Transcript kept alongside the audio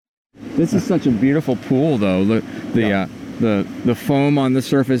This is such a beautiful pool, though. The foam on the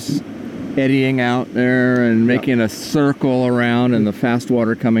surface eddying out there and making a circle around, and the fast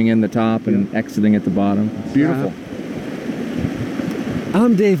water coming in the top and exiting at the bottom. Beautiful.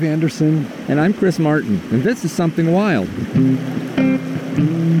 I'm Dave Anderson. And I'm Chris Martin. And this is Something Wild.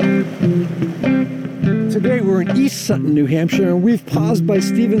 Today we're in East Sutton, New Hampshire, and we've paused by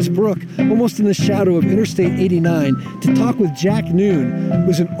Stevens Brook, almost in the shadow of Interstate 89, to talk with Jack Noon,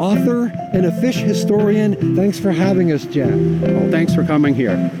 who's an author and a fish historian. Thanks for having us, Jack. Well, thanks for coming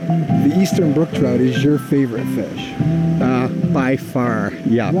here. The eastern brook trout is your favorite fish. By far,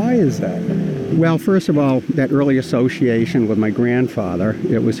 yeah. Why is that? Well, first of all, that early association with my grandfather,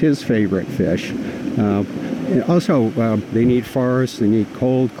 it was his favorite fish. Also, they need forests, they need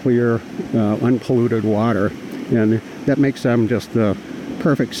cold, clear, unpolluted water, and that makes them just the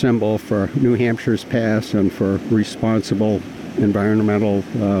perfect symbol for New Hampshire's past and for responsible environmental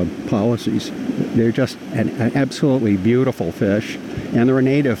policies. They're just an absolutely beautiful fish, and they're a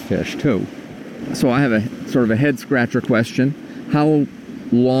native fish, too. So I have a sort of a head-scratcher question. How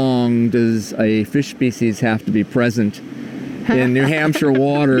long does a fish species have to be present in New Hampshire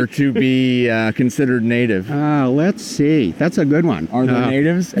water to be considered native? Let's see. That's a good one. Are they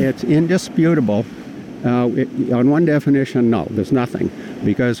natives? It's indisputable. On one definition, no, there's nothing.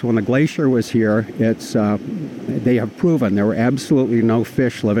 Because when the glacier was here, they have proven there were absolutely no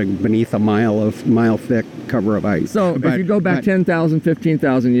fish living beneath a mile thick cover of ice. So if you go back 10,000,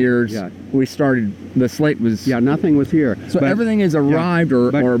 15,000 years, the slate was... Yeah, nothing was here. So everything has arrived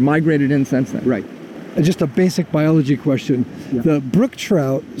or migrated in since then. Right. Just a basic biology question. Yeah. The brook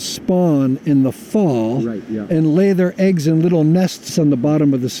trout spawn in the fall and lay their eggs in little nests on the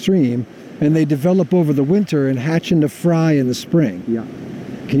bottom of the stream, and they develop over the winter and hatch into fry in the spring. Yeah.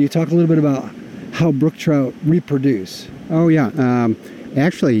 Can you talk a little bit about how brook trout reproduce? Oh, yeah.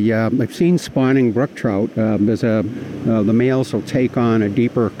 Actually, I've seen spawning brook trout. The males will take on a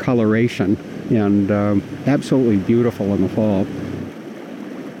deeper coloration and absolutely beautiful in the fall.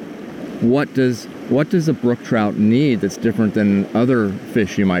 What does a brook trout need that's different than other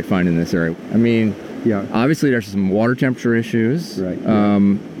fish you might find in this area? I mean, obviously there's some water temperature issues,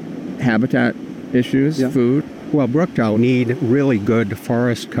 habitat issues, food. Well, brook trout need really good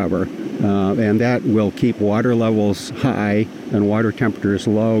forest cover, and that will keep water levels high and water temperatures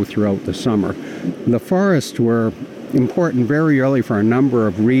low throughout the summer. The forests were important very early for a number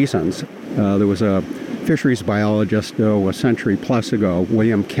of reasons. There was a fisheries biologist a century plus ago,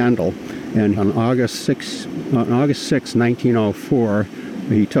 William Kendall, and on August 6, 1904,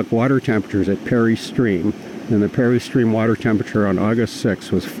 he took water temperatures at Perry Stream, and the Perry Stream water temperature on August 6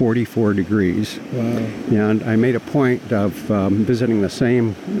 was 44 degrees. Wow. And I made a point of visiting the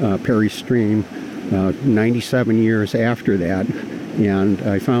same Perry Stream 97 years after that, and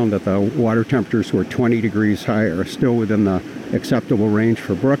I found that the water temperatures were 20 degrees higher, still within the acceptable range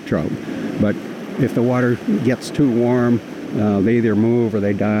for brook trout. But if the water gets too warm, they either move or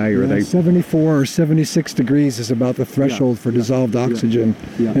they die or they... 74 or 76 degrees is about the threshold for dissolved oxygen.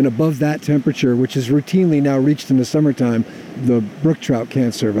 And above that temperature, which is routinely now reached in the summertime, the brook trout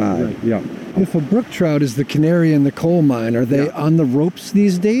can't survive. If a brook trout is the canary in the coal mine, are they on the ropes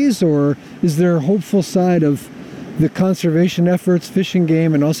these days, or is there a hopeful side of the conservation efforts, Fish and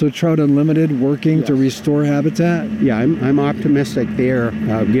Game, and also Trout Unlimited working to restore habitat? Yeah, I'm optimistic there,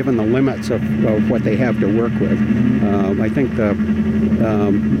 given the limits of what they have to work with. I think the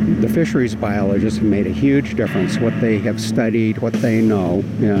fisheries biologists have made a huge difference, what they have studied, what they know,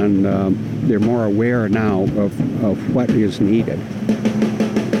 and they're more aware now of what is needed.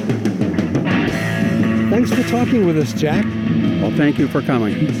 Thanks for talking with us, Jack. Well, thank you for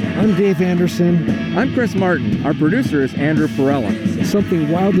coming. I'm Dave Anderson. I'm Chris Martin. Our producer is Andrew Perella. Something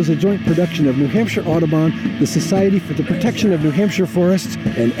Wild is a joint production of New Hampshire Audubon, the Society for the Protection of New Hampshire Forests,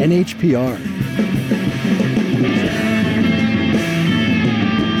 and NHPR.